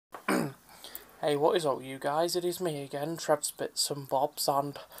Hey, what is up you guys? It is me again, Trev's Bits and Bobs,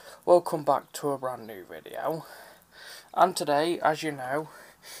 and welcome back to a brand new video. And today, as you know,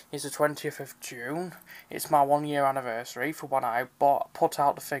 is the 20th of June. It's my 1 year anniversary for when I put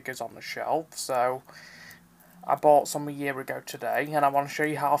out the figures on the shelf. So, I bought some a year ago today, and I want to show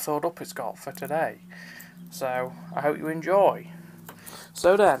you how filled up it's got for today. So, I hope you enjoy.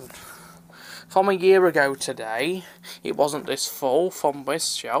 So then, from a year ago today, it wasn't this full from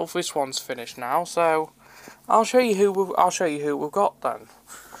this shelf. This one's finished now, so I'll show you who we've got then.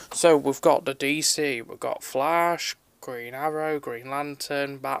 So we've got the DC, we've got Flash, Green Arrow, Green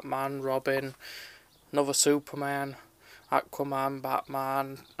Lantern, Batman, Robin, another Superman, Aquaman,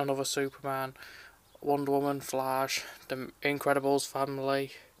 Batman, another Superman, Wonder Woman, Flash, the Incredibles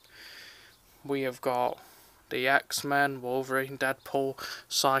family. We have got the X-Men, Wolverine, Deadpool,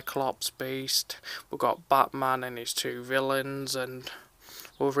 Cyclops, Beast. We've got Batman and his two villains, and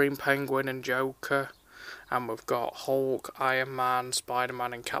Wolverine, Penguin and Joker. And we've got Hulk, Iron Man,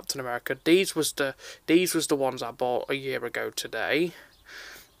 Spider-Man and Captain America. These was the ones I bought a year ago today.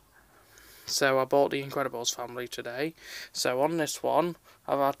 So I bought the Incredibles family today. So on this one,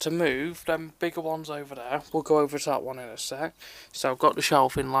 I've had to move them bigger ones over there. We'll go over to that one in a sec. So I've got the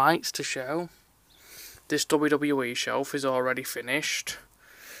shelving lights to show. This WWE shelf is already finished.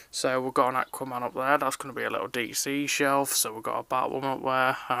 So we've got an Aquaman up there, that's going to be a little DC shelf. So we've got a Batwoman up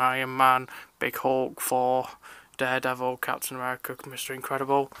there, an Iron Man, Big Hulk, Thor, Daredevil, Captain America, Mr.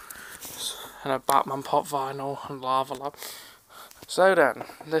 Incredible, and a Batman pop vinyl and Lava Lab. So then,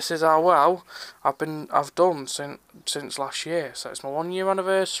 this is how well I've done since last year. So it's my 1 year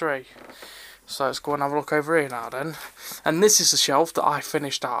anniversary. So let's go and have a look over here now then. And this is the shelf that I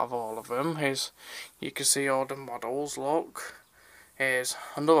finished out of all of them. You can see all the models, look. Here's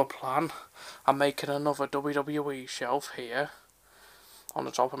another plan. I'm making another WWE shelf here. On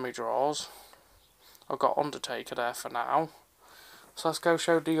the top of my drawers. I've got Undertaker there for now. So let's go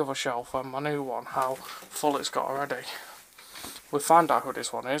show the other shelf and my new one, how full it's got already. We'll find out who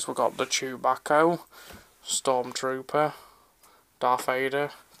this one is. We've got the Chewbacca, Stormtrooper, Darth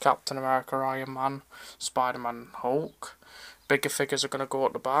Vader, Captain America, Iron Man, Spider-Man, Hulk. Bigger figures are going to go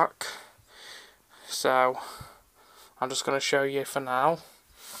at the back. So, I'm just going to show you for now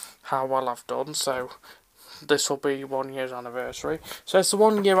how well I've done. So, this will be 1 year's anniversary. So, it's the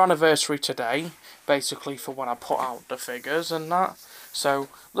 1 year anniversary today, basically for when I put out the figures and that. So,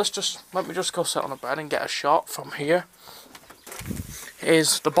 let me just go sit on a bed and get a shot from here.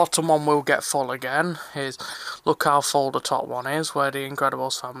 Is the bottom one will get full again. Look how full the top one is, where the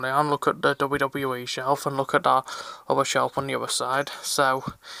Incredibles family are. And look at the WWE shelf, and look at that other shelf on the other side. So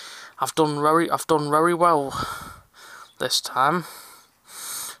I've done very well this time.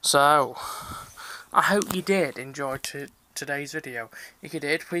 So I hope you did enjoy today's video. If you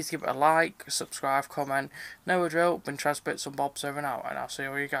did, please give it a like, subscribe, comment. Know the drill. Been Trev's Bits and Bobs over and out, and I'll see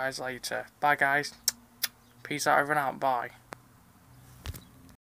all you guys later. Bye guys. Peace out over and out. Bye.